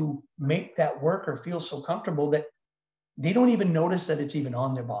going to make that worker feel so comfortable that they don't even notice that it's even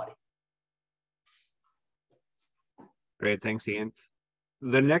on their body. Great, thanks, Ian.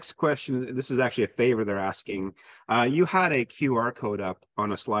 The next question, this is actually a favor they're asking. You had a QR code up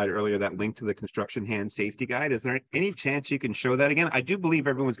on a slide earlier that linked to the construction hand safety guide. Is there any chance you can show that again? I do believe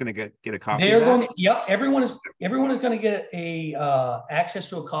everyone's going to get a copy of that. Yep, everyone is going to get access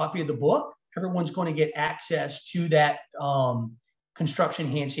to a copy of the book. Everyone's going to get access to that construction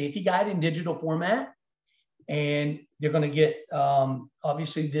hand safety guide in digital format. And they're going to get,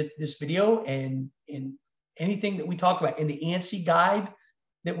 obviously, this video and anything that we talk about. And the ANSI guide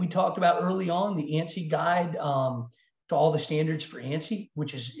that we talked about early on, the ANSI guide to all the standards for ANSI,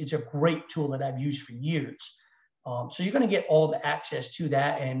 which it's a great tool that I've used for years. So you're going to get all the access to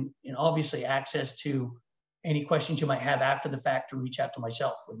that, and obviously access to any questions you might have after the fact to reach out to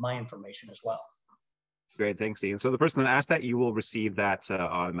myself with my information as well. Great, thanks, Ian. So the person that asked that, you will receive that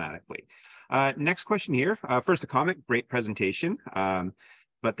automatically. Next question here. First, a comment. Great presentation.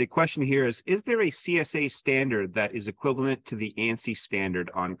 But the question here is there a CSA standard that is equivalent to the ANSI standard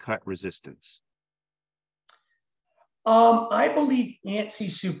on cut resistance? I believe ANSI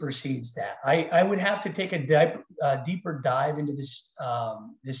supersedes that. I would have to take a deeper dive into this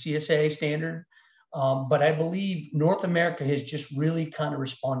the CSA standard, but I believe North America has just really kind of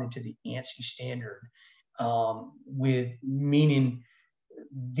responded to the ANSI standard, with meaning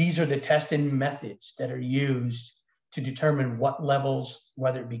these are the testing methods that are used to determine what levels,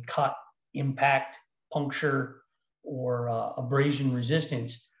 whether it be cut, impact, puncture, or abrasion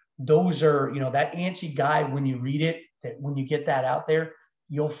resistance. Those are, that ANSI guide, when you read it, that when you get that out there,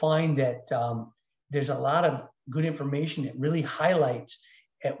 you'll find that there's a lot of good information that really highlights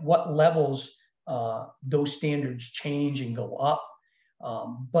at what levels those standards change and go up.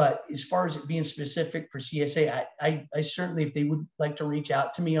 But as far as it being specific for CSA, I certainly, if they would like to reach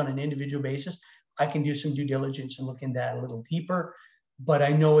out to me on an individual basis, I can do some due diligence and look into that a little deeper. But I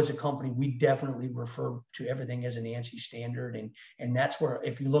know as a company, we definitely refer to everything as an ANSI standard. And that's where,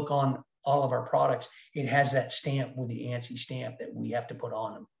 if you look on all of our products, it has that stamp with the ANSI stamp that we have to put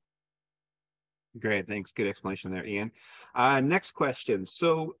on them. Great, thanks. Good explanation there, Ian. Next question.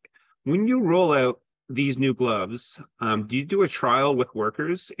 So when you roll out these new gloves, do you do a trial with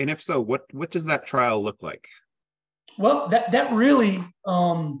workers? And if so, what does that trial look like? Well, that really,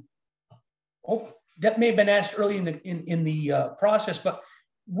 that may have been asked early in the process, but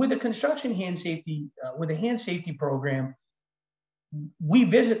with a construction hand safety, with a hand safety program, we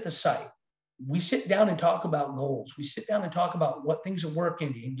visit the site. We sit down and talk about goals. We sit down and talk about what things are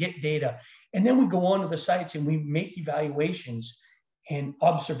working and get data. And then we go on to the sites and we make evaluations and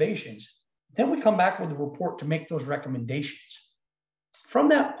observations. Then we come back with a report to make those recommendations. From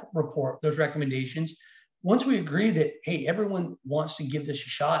that report, those recommendations, once we agree that, hey, everyone wants to give this a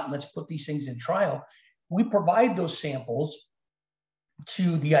shot and let's put these things in trial, we provide those samples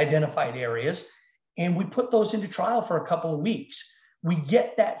to the identified areas and we put those into trial for a couple of weeks. We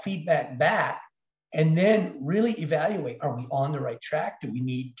get that feedback back and then really evaluate, are we on the right track? Do we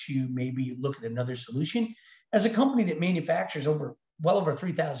need to maybe look at another solution? As a company that manufactures well over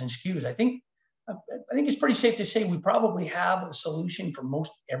 3,000 SKUs, I think it's pretty safe to say we probably have a solution for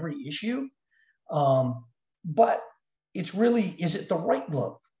most every issue. But it's really, is it the right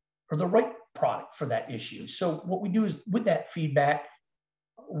glove or the right product for that issue? So what we do is with that feedback,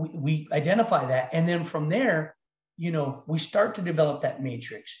 we identify that. And then from there, we start to develop that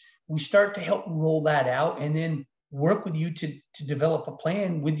matrix. We start to help roll that out and then work with you to develop a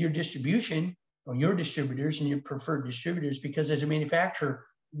plan with your distribution or your distributors and your preferred distributors, because as a manufacturer,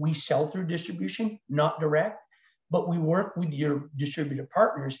 we sell through distribution, not direct, but we work with your distributor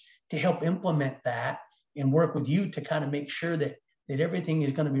partners to help implement that and work with you to kind of make sure that everything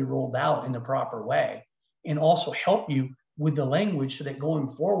is going to be rolled out in the proper way, and also help you with the language so that going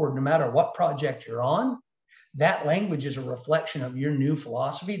forward, no matter what project you're on, that language is a reflection of your new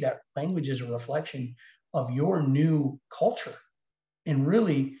philosophy. That language is a reflection of your new culture, and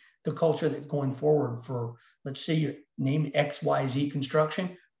really the culture that going forward for, let's say you name XYZ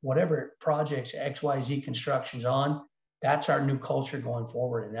construction, whatever projects XYZ construction's on, that's our new culture going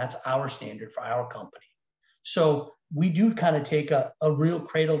forward. And that's our standard for our company. So we do kind of take a real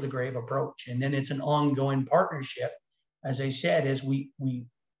cradle to grave approach. And then it's an ongoing partnership, as I said, as we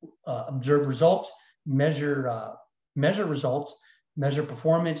observe results, measure results, measure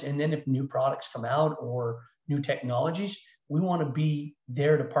performance. And then if new products come out or new technologies, we want to be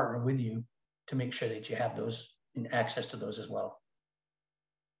there to partner with you to make sure that you have those and access to those as well.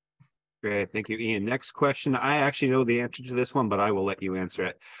 Great, thank you, Ian. Next question. I actually know the answer to this one, but I will let you answer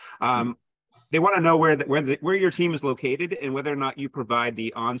it. They want to know where your team is located and whether or not you provide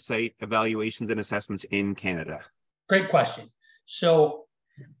the on-site evaluations and assessments in Canada. Great question. So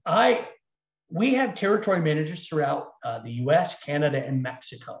we have territory managers throughout the US, Canada, and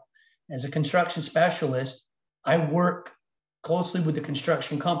Mexico. As a construction specialist, I work closely with the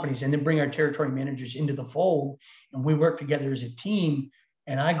construction companies and then bring our territory managers into the fold, and we work together as a team.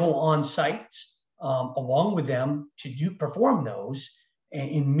 And I go on sites along with them to perform those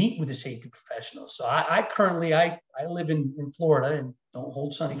and meet with the safety professionals. So I currently live in Florida, and don't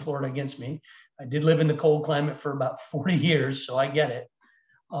hold sunny Florida against me. I did live in the cold climate for about 40 years, so I get it.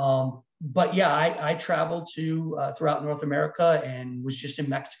 But yeah, I traveled throughout North America and was just in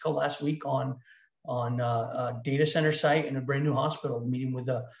Mexico last week on a data center site and a brand new hospital, meeting with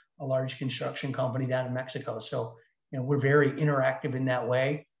a large construction company down in Mexico. So, we're very interactive in that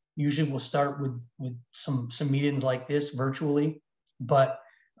way. Usually we'll start with some meetings like this virtually, but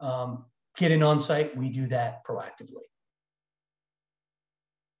getting on site, we do that proactively.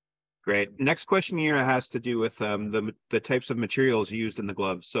 Great. Next question here has to do with the types of materials used in the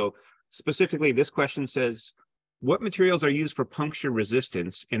gloves. So specifically, this question says, what materials are used for puncture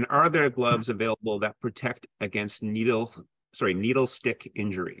resistance, and are there gloves available that protect against needle stick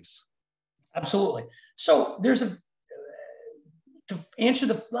injuries? Absolutely. So to answer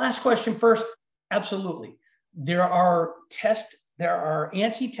the last question first, absolutely. There are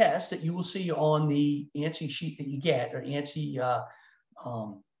ANSI tests that you will see on the ANSI sheet that you get, or ANSI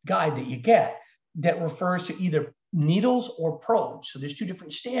guide that you get, that refers to either needles or probes. So there's two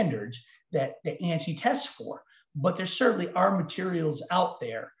different standards that the ANSI tests for, but there certainly are materials out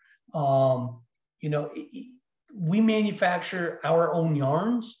there. We manufacture our own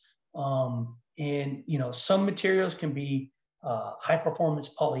yarns, and some materials can be high performance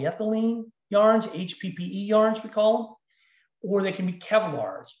polyethylene yarns, HPPE yarns we call them, or they can be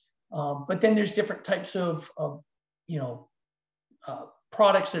Kevlars. But then there's different types of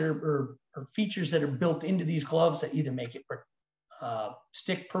products that are or features that are built into these gloves that either make it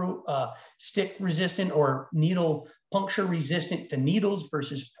stick resistant or needle puncture resistant to needles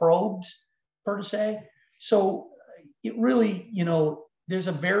versus probes per se. So it really, there's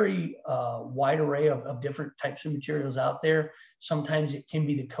a very wide array of different types of materials out there. Sometimes it can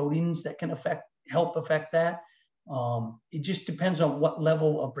be the coatings that can help affect that. It just depends on what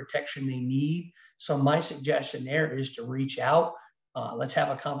level of protection they need. So my suggestion there is to reach out. Let's have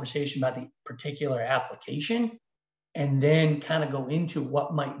a conversation about the particular application, and then kind of go into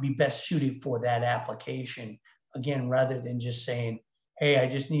what might be best suited for that application. Again, rather than just saying, hey, I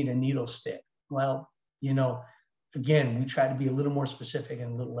just need a needle stick. Well, again, we try to be a little more specific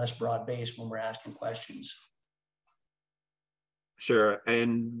and a little less broad-based when we're asking questions. Sure.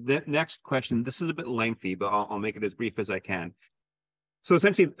 And the next question, this is a bit lengthy, but I'll make it as brief as I can. So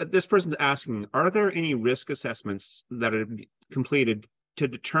essentially, this person's asking, are there any risk assessments that are completed to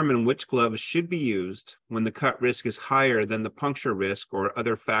determine which gloves should be used when the cut risk is higher than the puncture risk or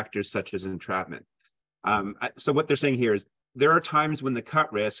other factors such as entrapment? So what they're saying here is there are times when the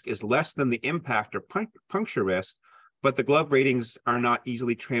cut risk is less than the impact or puncture risk, but the glove ratings are not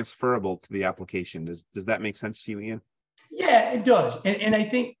easily transferable to the application. Does that make sense to you, Ian? Yeah, it does. And I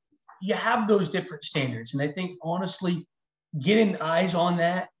think you have those different standards. And I think, honestly, getting eyes on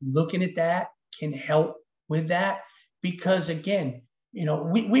that, looking at that can help with that. Because, again,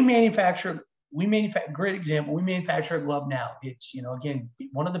 we manufacture, great example, we manufacture a glove now. It's, again,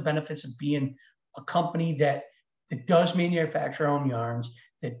 one of the benefits of being a company that does manufacture our own yarns,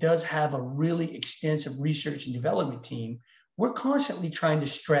 that does have a really extensive research and development team. We're constantly trying to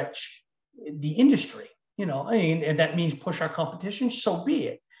stretch the industry, and that means push our competition, so be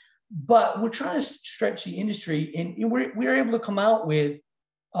it. But we're trying to stretch the industry, and we're able to come out with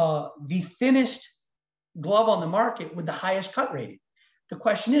the thinnest glove on the market with the highest cut rating. The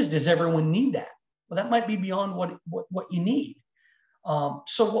question is, does everyone need that? Well, that might be beyond what you need.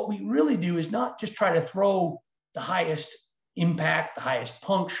 So what we really do is not just try to throw the highest impact, the highest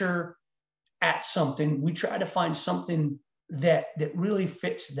puncture at something. We try to find something that really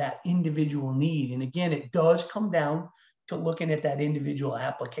fits that individual need. And again, it does come down to looking at that individual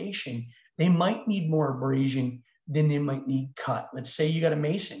application. They might need more abrasion than they might need cut. Let's say you got a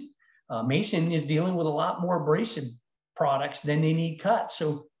mason. Mason is dealing with a lot more abrasive products than they need cut.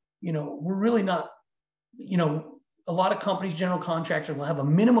 So, we're really not, a lot of companies, general contractors, will have a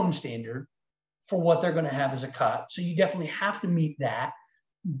minimum standard for what they're going to have as a cut. So you definitely have to meet that.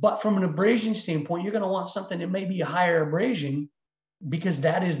 But from an abrasion standpoint, you're going to want something that may be a higher abrasion, because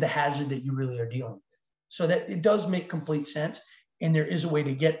that is the hazard that you really are dealing with. So that it does make complete sense. And there is a way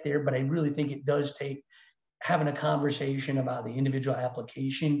to get there, but I really think it does take having a conversation about the individual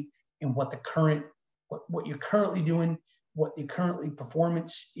application and what you're currently doing, what the currently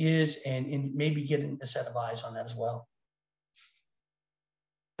performance is, and maybe getting a set of eyes on that as well.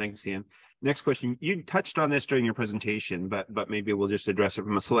 Thanks, Ian. Next question. You touched on this during your presentation, but maybe we'll just address it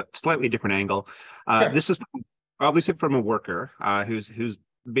from a slightly different angle. Sure. This is obviously from a worker who's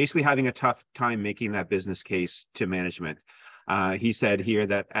basically having a tough time making that business case to management. He said here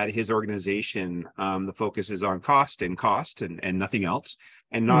that at his organization, the focus is on cost and nothing else,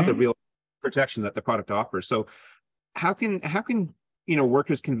 and not the real protection that the product offers. So how can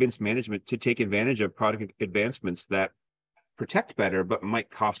workers convince management to take advantage of product advancements that protect better but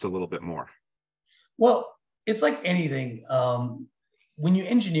might cost a little bit more? Well, it's like anything. When you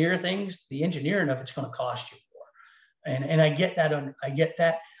engineer things, the engineering of it's going to cost you more, and I get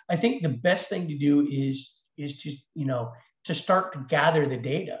that. I think the best thing to do is to start to gather the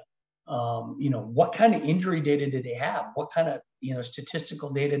data. What kind of injury data do they have? What kind of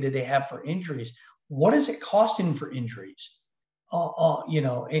statistical data do they have for injuries? What is it costing for injuries?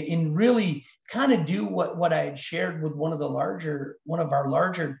 and really kind of do what I had shared with one of our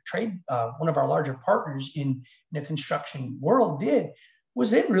larger partners in the construction world did,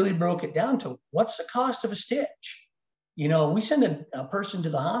 was they really broke it down to what's the cost of a stitch. We send a person to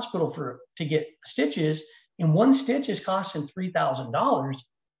the hospital to get stitches, and one stitch is costing $3,000.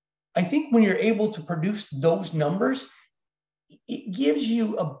 I think when you're able to produce those numbers, it gives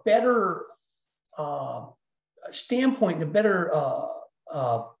you a better standpoint, a better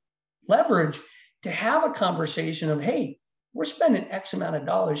leverage to have a conversation of, hey, we're spending X amount of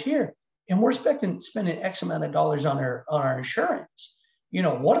dollars here, and we're spending X amount of dollars on our insurance.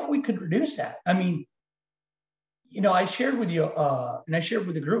 What if we could reduce that? I mean, I shared with you, and I shared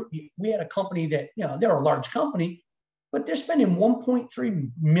with the group, we had a company that, they're a large company, but they're spending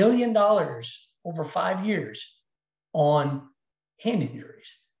 $1.3 million over 5 years on hand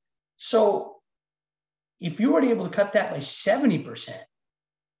injuries. So if you were able to cut that by 70%,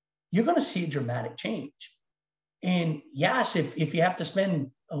 you're going to see a dramatic change. And yes, if you have to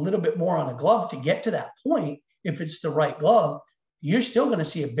spend a little bit more on a glove to get to that point, if it's the right glove, you're still going to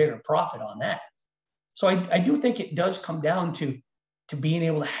see a bigger profit on that. So I do think it does come down to being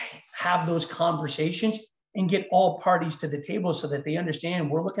able to have those conversations and get all parties to the table so that they understand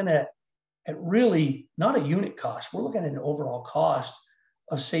we're looking at really not a unit cost. We're looking at an overall cost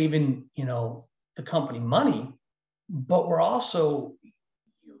of saving, the company money, but we're also,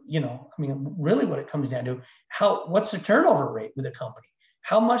 really what it comes down to, what's the turnover rate with a company?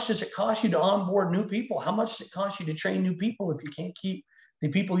 How much does it cost you to onboard new people? How much does it cost you to train new people if you can't keep the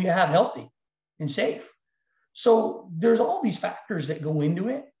people you have healthy and safe? So there's all these factors that go into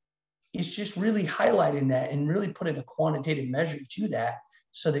it. It's just really highlighting that and really putting a quantitative measure to that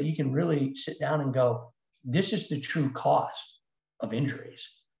so that you can really sit down and go, this is the true cost of injuries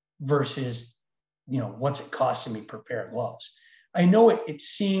versus, what's it costing me per pair of gloves? I know it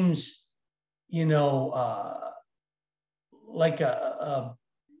seems, like a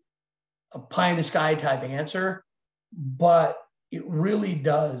pie in the sky type answer, but it really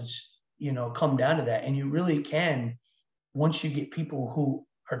does, come down to that. And you really can, once you get people who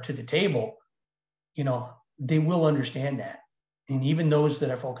are to the table, they will understand that. And even those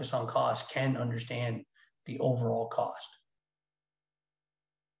that are focused on cost can understand the overall cost.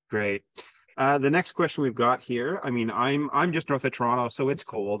 Great. The next question we've got here, I'm just north of Toronto, so it's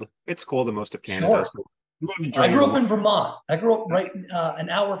cold. It's cold in most of Canada. Sure. So I grew up in Vermont. I grew up right an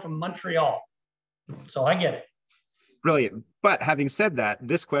hour from Montreal. So I get it. Brilliant. But having said that,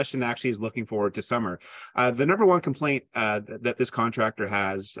 this question actually is looking forward to summer. The number one complaint that this contractor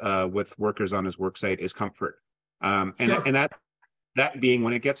has with workers on his work site is comfort. And that being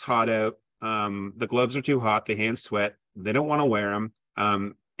when it gets hot out, the gloves are too hot, the hands sweat, they don't want to wear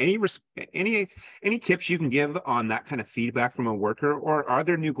them. Any tips you can give on that kind of feedback from a worker, or are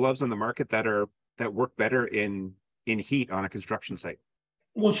there new gloves on the market that work better in heat on a construction site?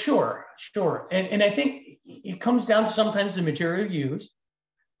 Well, sure. And I think it comes down to sometimes the material used.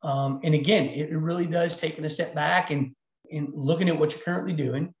 And again, it really does taking a step back and looking at what you're currently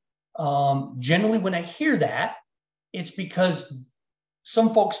doing. Generally, when I hear that, it's because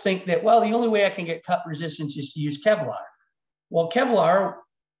some folks think that, well, the only way I can get cut resistance is to use Kevlar. Well, Kevlar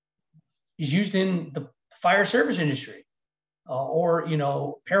is used in the fire service industry or,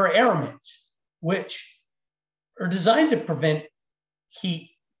 para-araments, which are designed to prevent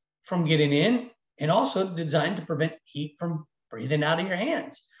heat from getting in and also designed to prevent heat from breathing out of your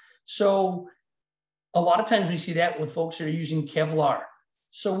hands. So a lot of times we see that with folks that are using Kevlar.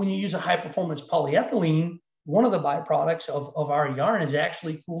 So when you use a high performance polyethylene, one of the byproducts of our yarn is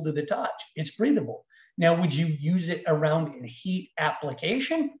actually cool to the touch. It's breathable. Now, would you use it around in heat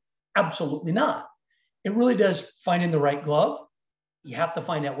application? Absolutely not. It really does finding the right glove. You have to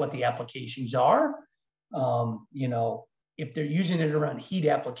find out what the applications are. If they're using it around heat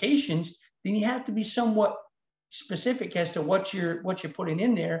applications, then you have to be somewhat specific as to what you're putting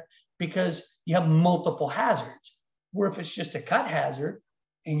in there, because you have multiple hazards. Where if it's just a cut hazard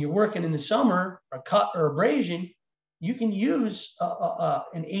and you're working in the summer, a cut or abrasion, you can use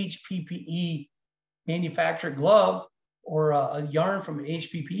an HPPE manufactured glove or a yarn from an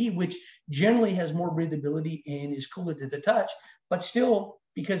HPPE, which generally has more breathability and is cooler to the touch, but still,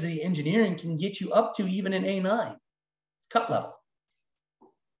 because of the engineering, can get you up to even an A9 cut level.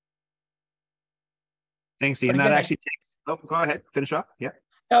 Thanks, Ian. That actually takes, go ahead, finish up. Yeah.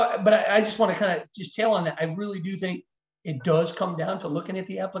 But I just want to kind of just tail on that. I really do think it does come down to looking at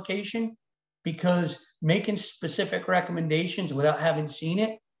the application, because making specific recommendations without having seen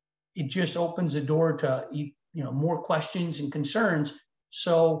it, it just opens the door to more questions and concerns.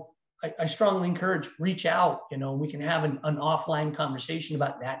 So I strongly encourage, reach out, we can have an offline conversation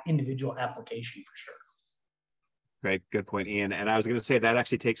about that individual application for sure. Great, good point, Ian. And I was going to say that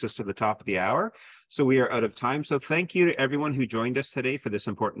actually takes us to the top of the hour. So we are out of time. So thank you to everyone who joined us today for this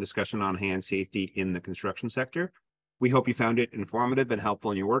important discussion on hand safety in the construction sector. We hope you found it informative and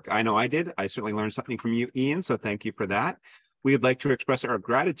helpful in your work. I know I did. I certainly learned something from you, Ian, so thank you for that. We would like to express our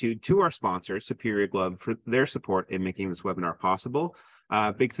gratitude to our sponsor, Superior Glove, for their support in making this webinar possible.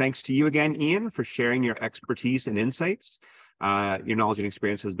 Big thanks to you again, Ian, for sharing your expertise and insights. Your knowledge and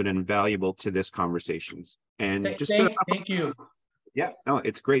experience has been invaluable to this conversation. And thank you. Yeah, no,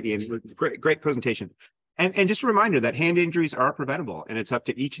 it's great, Ian. Great presentation. And just a reminder that hand injuries are preventable, and it's up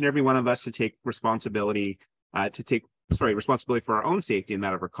to each and every one of us to take responsibility for our own safety and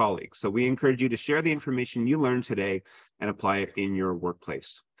that of our colleagues. So we encourage you to share the information you learned today and apply it in your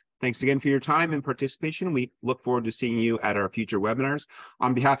workplace. Thanks again for your time and participation. We look forward to seeing you at our future webinars.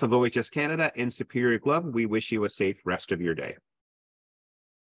 On behalf of OHS Canada and Superior Glove, we wish you a safe rest of your day.